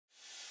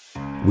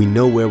We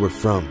know where we're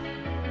from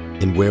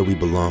and where we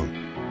belong.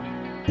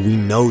 We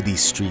know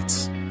these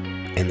streets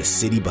and the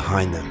city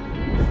behind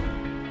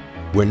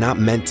them. We're not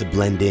meant to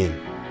blend in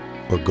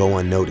or go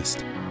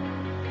unnoticed.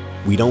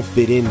 We don't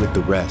fit in with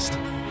the rest,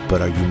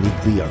 but are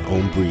uniquely our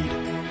own breed.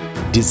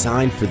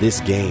 Designed for this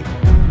game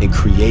and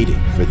created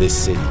for this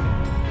city.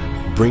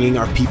 Bringing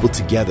our people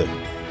together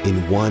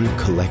in one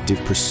collective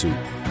pursuit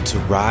to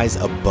rise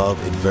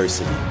above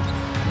adversity.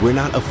 We're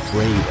not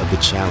afraid of the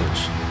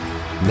challenge.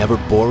 Never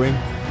boring,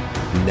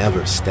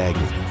 never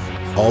stagnant.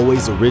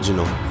 Always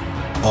original,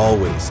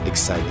 always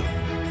exciting.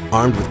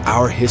 Armed with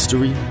our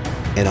history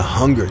and a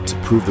hunger to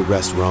prove the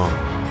rest wrong.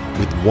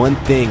 With one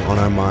thing on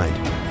our mind,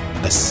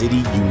 a city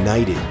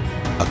united,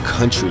 a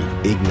country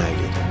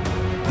ignited.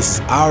 This is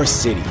our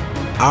city,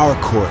 our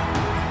court,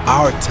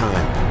 our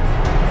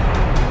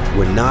time.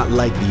 We're not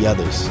like the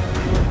others,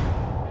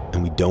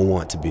 and we don't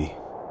want to be.